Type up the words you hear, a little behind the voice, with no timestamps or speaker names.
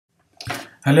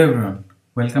Hello everyone,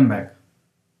 welcome back.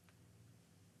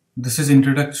 This is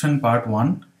introduction part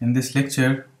 1. In this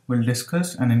lecture, we'll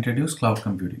discuss and introduce cloud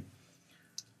computing.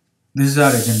 This is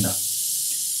our agenda.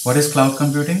 What is cloud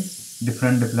computing?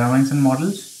 Different deployments and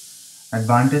models,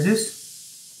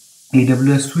 advantages,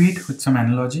 AWS suite with some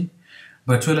analogy,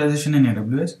 virtualization in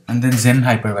AWS, and then Zen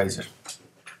hypervisor.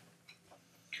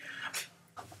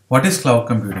 What is cloud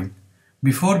computing?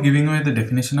 Before giving away the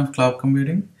definition of cloud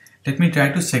computing, let me try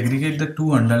to segregate the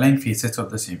two underlying facets of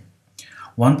the same.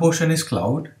 One portion is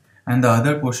cloud and the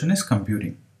other portion is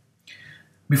computing.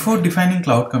 Before defining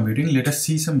cloud computing, let us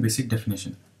see some basic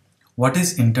definition. What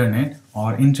is internet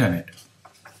or intranet?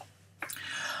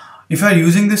 If you are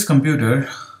using this computer,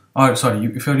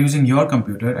 if you are using your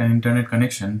computer and internet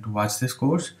connection to watch this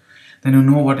course, then you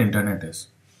know what internet is.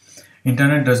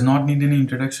 Internet does not need any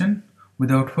introduction,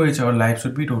 without which our lives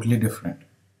would be totally different.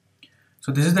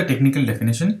 So this is the technical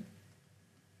definition.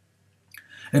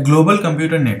 A global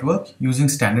computer network using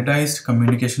standardized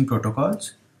communication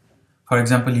protocols, for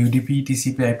example UDP,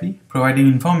 TCP, IP, providing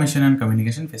information and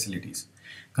communication facilities,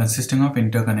 consisting of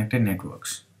interconnected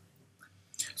networks.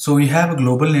 So we have a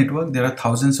global network. There are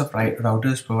thousands of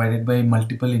routers provided by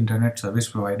multiple internet service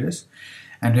providers,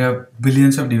 and we have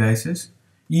billions of devices.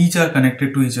 Each are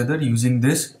connected to each other using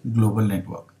this global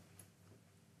network.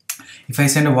 If I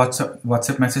send a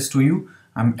WhatsApp message to you,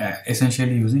 I'm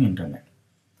essentially using internet.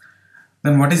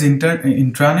 Then what is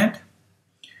intranet?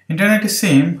 Internet is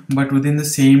same but within the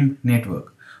same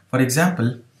network. For example,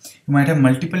 you might have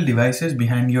multiple devices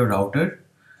behind your router,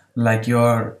 like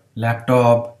your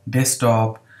laptop,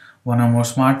 desktop, one or more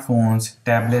smartphones,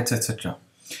 tablets, etc.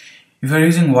 If you are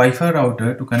using Wi-Fi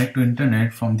router to connect to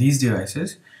internet from these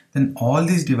devices, then all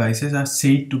these devices are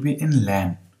said to be in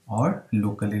LAN or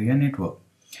local area network.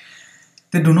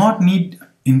 They do not need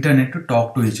internet to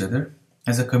talk to each other,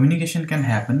 as the communication can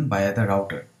happen via the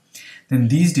router. Then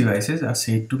these devices are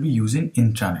said to be using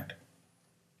intranet.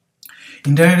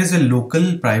 Internet is a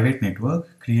local private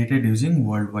network created using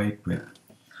World Wide Web.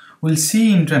 We'll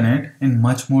see intranet in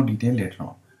much more detail later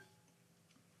on.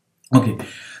 Okay,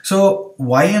 so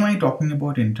why am I talking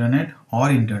about intranet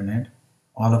or internet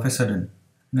all of a sudden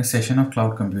in a session of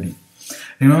cloud computing?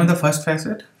 Remember the first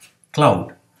facet?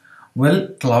 Cloud. Well,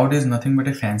 cloud is nothing but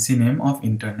a fancy name of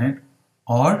internet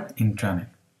or intranet.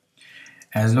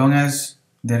 As long as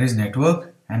there is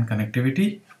network and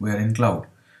connectivity, we are in cloud.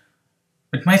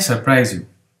 It might surprise you,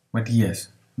 but yes,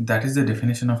 that is the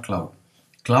definition of cloud.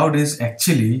 Cloud is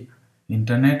actually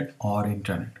internet or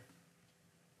intranet.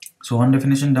 So one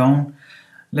definition down,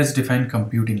 let's define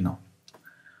computing now.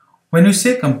 When we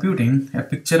say computing, a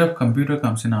picture of computer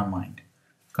comes in our mind.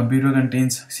 Computer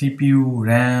contains CPU,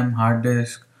 RAM, hard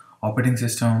disk, operating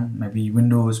system, maybe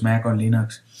Windows, Mac or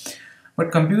Linux. But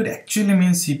compute actually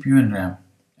means CPU and RAM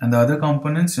and the other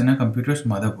components in a computer's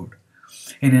motherboard.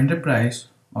 In enterprise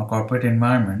or corporate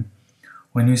environment,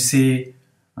 when you say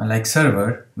like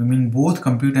server, we mean both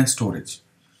compute and storage.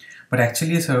 But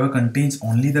actually a server contains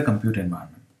only the compute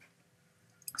environment,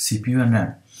 CPU and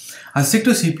RAM. I'll stick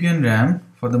to CPU and RAM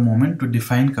for the moment to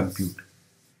define compute.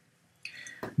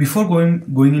 Before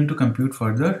going into compute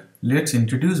further, let's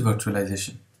introduce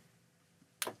virtualization.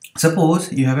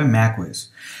 Suppose you have a Mac OS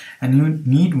and you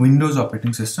need Windows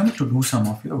operating system to do some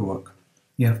of your work.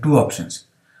 You have two options.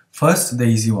 First, the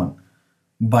easy one,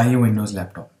 buy a Windows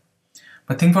laptop.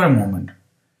 But think for a moment,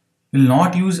 you'll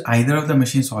not use either of the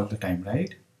machines all the time,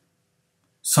 right?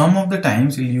 Some of the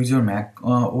times you'll use your Mac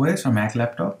OS or Mac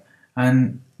laptop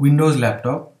and Windows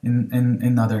laptop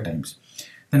in other times.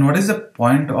 Then what is the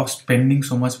point of spending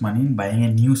so much money in buying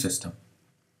a new system?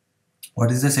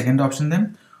 What is the second option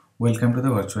then? Welcome to the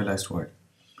virtualized world.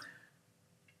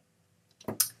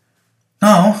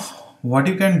 Now, what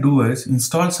you can do is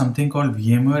install something called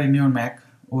VMware in your Mac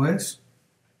OS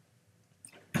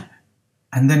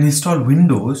and then install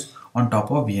Windows on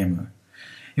top of VMware.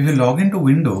 If you log into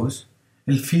Windows,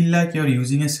 it'll feel like you're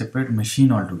using a separate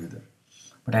machine altogether.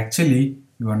 But actually,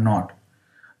 you are not.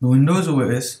 The Windows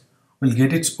OS will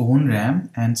get its own RAM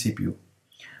and CPU,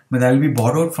 but that will be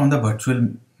borrowed from the virtual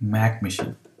Mac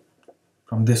machine,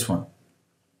 from this one.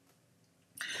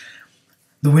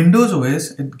 The Windows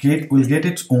OS will get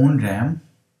its own RAM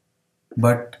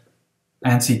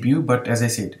and CPU, but as I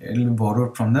said, it will be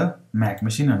borrowed from the Mac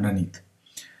machine underneath.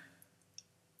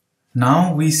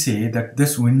 Now we say that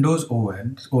this Windows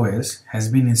OS has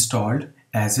been installed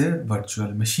as a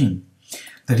virtual machine.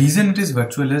 The reason it is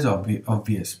virtual is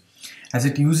obvious, as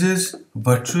it uses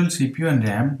virtual CPU and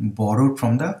RAM borrowed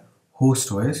from the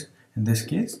host OS, in this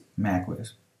case Mac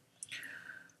OS.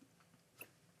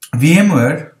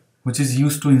 VMware, which is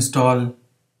used to install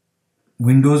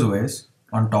Windows OS,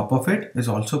 on top of it is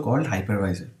also called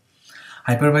hypervisor.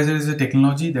 Hypervisor is a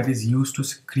technology that is used to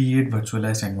create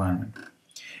virtualized environment.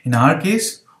 In our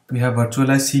case, we have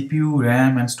virtualized CPU,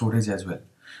 RAM, and storage as well.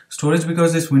 Storage,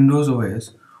 because this Windows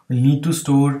OS will need to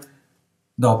store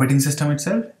the operating system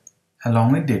itself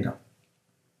along with data.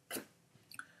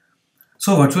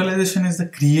 So virtualization is the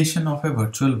creation of a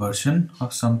virtual version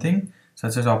of something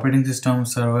such as operating system,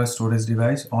 server, storage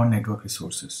device, or network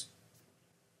resources.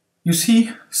 You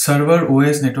see, server,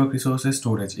 OS, network resources,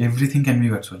 storage, everything can be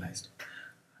virtualized.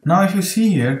 Now if you see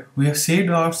here, we have saved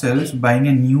ourselves buying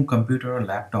a new computer or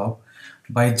laptop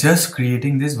by just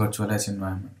creating this virtualized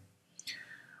environment.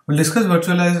 We'll discuss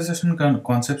virtualization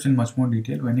concepts in much more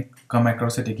detail when we come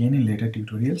across it again in later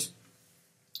tutorials.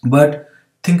 But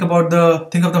think of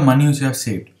the money which you have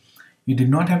saved. You did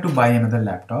not have to buy another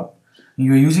laptop.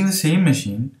 You are using the same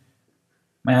machine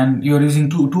and you are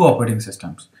using two operating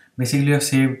systems. Basically, you have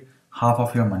saved half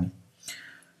of your money.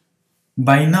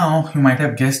 By now, you might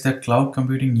have guessed that cloud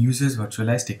computing uses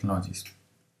virtualized technologies.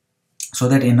 So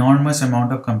that enormous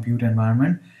amount of compute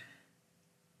environment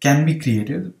can be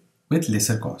created with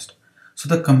lesser cost. So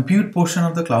the compute portion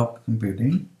of the cloud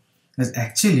computing is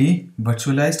actually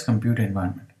virtualized compute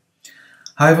environment.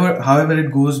 However,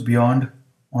 it goes beyond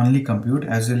only compute,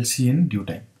 as we'll see in due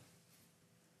time.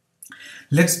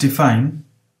 Let's define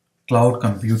cloud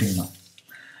computing now.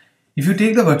 If you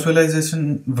take the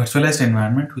virtualized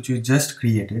environment which you just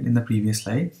created in the previous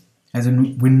slide, as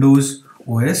in Windows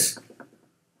OS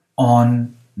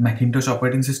on Macintosh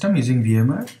operating system using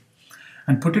VMware,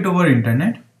 and put it over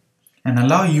internet and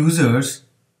allow users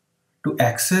to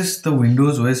access the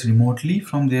Windows OS remotely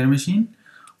from their machine,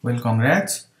 well,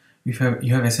 congrats, you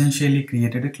have essentially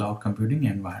created a cloud computing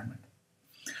environment.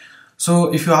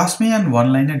 So if you ask me in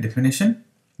one-liner definition,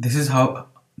 this is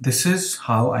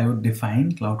how I would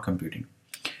define cloud computing.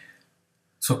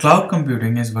 So cloud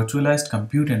computing is virtualized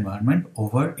compute environment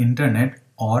over internet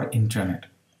or intranet.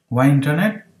 Why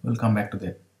internet? We'll come back to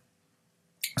that.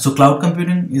 So cloud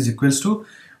computing is equals to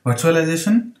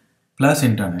virtualization plus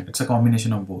internet. It's a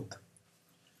combination of both.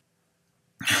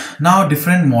 Now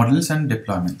different models and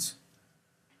deployments.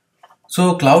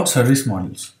 So cloud service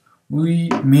models. We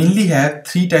mainly have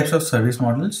three types of service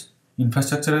models: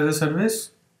 infrastructure as a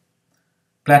service,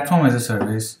 platform as a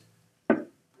service,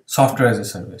 software as a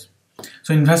service.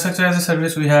 So infrastructure as a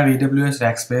service, we have AWS,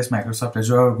 Rackspace, Microsoft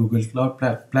Azure, Google Cloud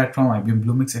Platform, IBM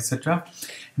Bluemix, etc.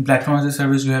 In platform as a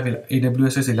service, we have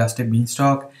AWS's Elastic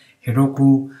Beanstalk,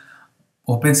 Heroku,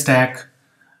 OpenStack.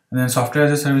 And then software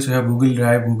as a service, we have Google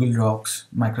Drive, Google Docs,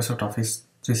 Microsoft Office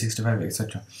 365,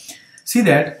 etc. See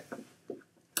that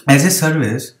as a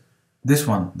service, this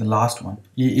one, the last one,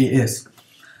 IaaS,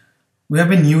 we have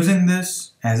been using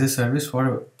this as a service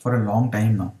for a long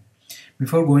time now.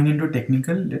 Before going into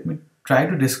technical, let me try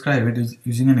to describe it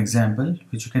using an example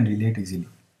which you can relate easily.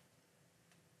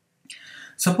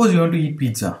 Suppose you want to eat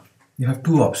pizza. You have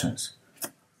two options.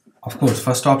 Of course,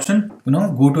 first option,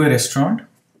 go to a restaurant,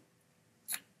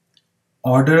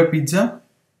 order a pizza,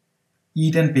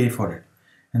 eat and pay for it.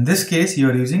 In this case, you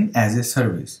are using as a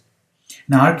service.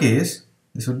 In our case,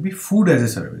 this would be food as a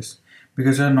service,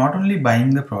 because you are not only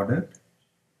buying the product,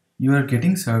 you are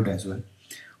getting served as well.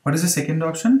 What is the second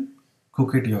option?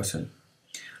 Cook it yourself.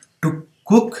 To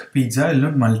cook pizza,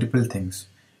 you'll need multiple things.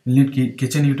 You'll need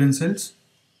kitchen utensils,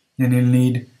 then you'll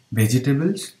need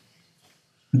vegetables,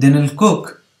 then you'll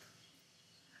cook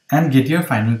and get your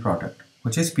final product,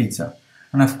 which is pizza.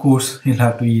 And of course, you'll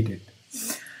have to eat it.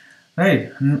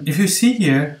 Right? And if you see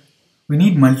here, we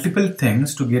need multiple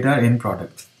things to get our end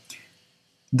product.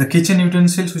 The kitchen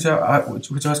utensils which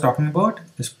I was talking about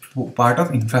is part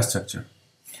of infrastructure.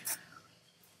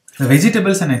 The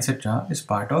vegetables and etc. is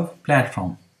part of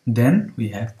platform. Then we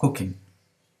have cooking.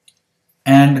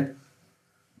 And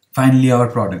finally our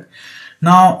product.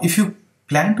 Now if you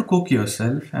plan to cook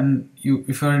yourself and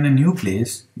if you're in a new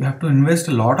place, you have to invest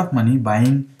a lot of money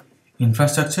buying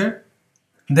infrastructure,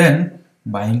 then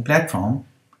buying platform,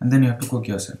 and then you have to cook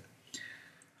yourself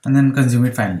and then consume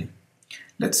it finally.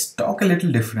 Let's talk a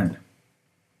little different.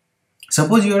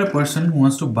 Suppose you are a person who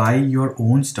wants to buy your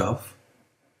own stuff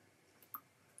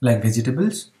like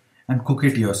vegetables and cook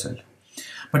it yourself,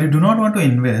 but you do not want to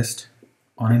invest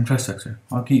on infrastructure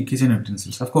or kitchen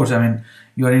utensils. Of course, I mean,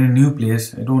 you are in a new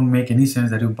place. It don't make any sense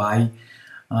that you buy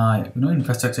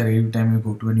infrastructure every time you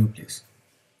go to a new place.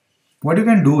 What you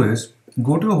can do is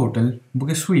go to a hotel,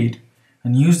 book a suite,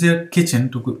 and use their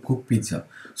kitchen to cook pizza.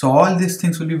 So all these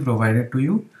things will be provided to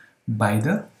you by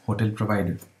the hotel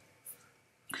provider.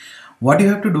 What you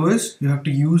have to do is you have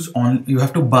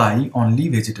to buy only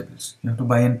vegetables. You have to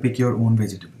buy and pick your own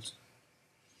vegetables.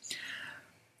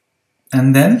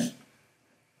 And then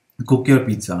cook your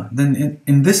pizza. Then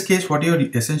in this case, what you're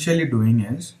essentially doing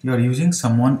is you're using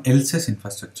someone else's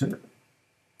infrastructure.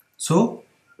 So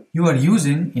you are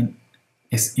using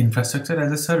infrastructure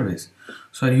as a service.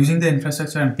 So you're using the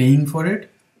infrastructure and paying for it.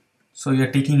 So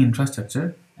you're taking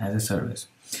infrastructure as a service,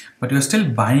 but you're still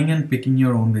buying and picking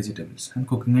your own vegetables and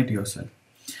cooking it yourself.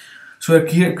 So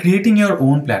you're creating your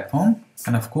own platform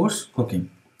and of course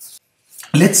cooking.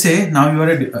 Let's say now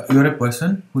you're a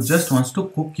person who just wants to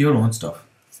cook your own stuff.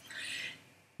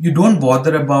 You don't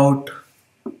bother about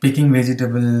picking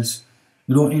vegetables.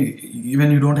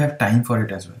 You don't have time for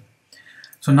it as well.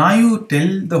 So now you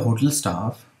tell the hotel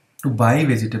staff to buy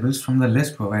vegetables from the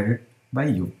list provided by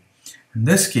you. In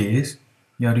this case,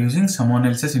 you are using someone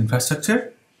else's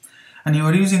infrastructure and you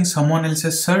are using someone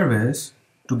else's service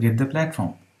to get the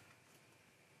platform.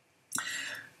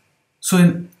 So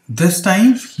in this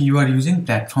time, you are using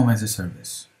platform as a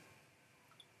service.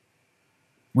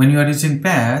 When you are using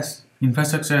PaaS,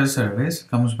 infrastructure as a service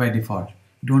comes by default.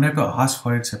 You don't have to ask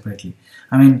for it separately.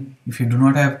 I mean, if you do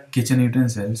not have kitchen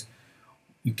utensils,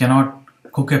 you cannot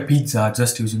cook a pizza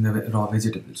just using the raw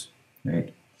vegetables,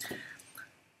 right?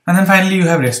 And then finally, you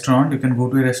have restaurant. You can go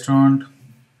to a restaurant,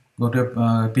 go to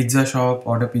a pizza shop,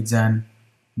 order pizza and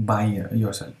buy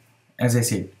yourself. As I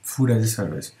said, food as a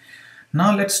service.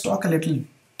 Now let's talk a little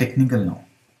technical now.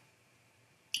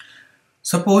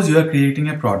 Suppose you are creating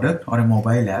a product or a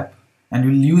mobile app and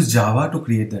you'll use Java to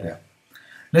create that app.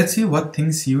 Let's see what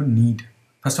things you need.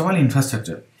 First of all,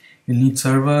 infrastructure. You'll need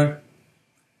server,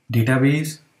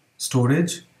 database,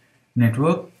 storage,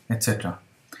 network, etc.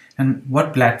 And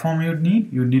what platform you'd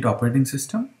need? You'd need operating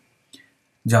system,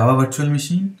 Java virtual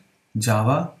machine,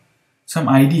 Java, some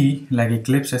IDE like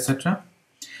Eclipse, etc.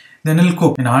 Then it'll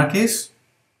cook. In our case,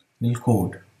 we'll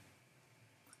code.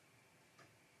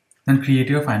 Then create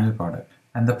your final product.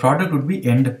 And the product would be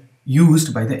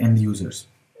used by the end users.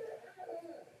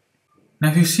 Now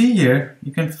if you see here,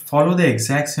 you can follow the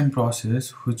exact same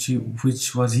process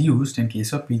which was used in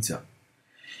case of pizza.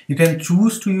 You can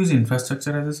choose to use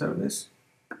infrastructure as a service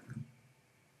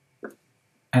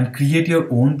and create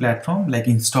your own platform, like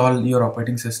install your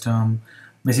operating system,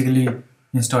 basically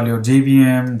install your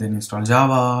JVM, then install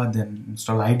Java, then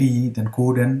install IDE, then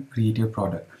code and create your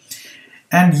product.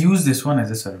 And use this one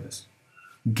as a service.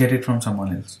 Get it from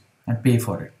someone else and pay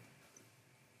for it.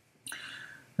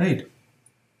 Right?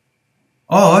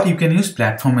 Or you can use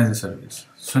platform as a service.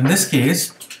 So in this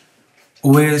case,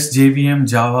 OS, JVM,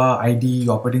 Java, IDE,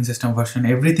 operating system version,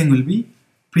 everything will be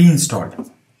pre-installed.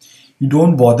 You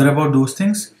don't bother about those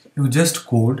things. You just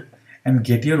code and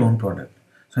get your own product.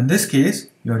 So in this case,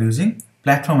 you are using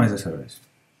platform as a service.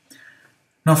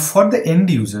 Now for the end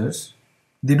users,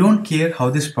 they don't care how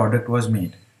this product was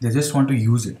made. They just want to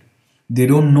use it. They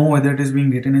don't know whether it is being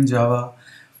written in Java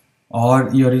or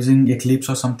you're using Eclipse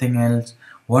or something else,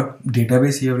 what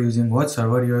database you're using, what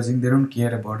server you're using. They don't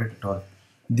care about it at all.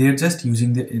 They're just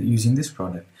using this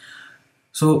product.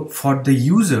 So for the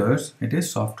users, it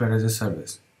is software as a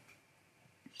service.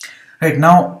 Right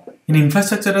now, in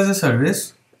infrastructure as a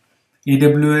service,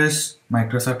 AWS,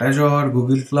 Microsoft Azure,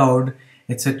 Google Cloud,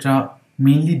 etc.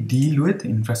 mainly deal with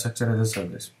infrastructure as a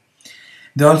service.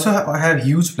 They also have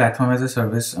huge platform as a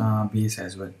service base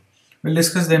as well. We'll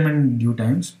discuss them in due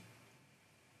times.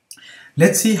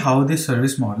 Let's see how these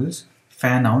service models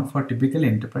fan out for typical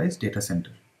enterprise data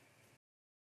center.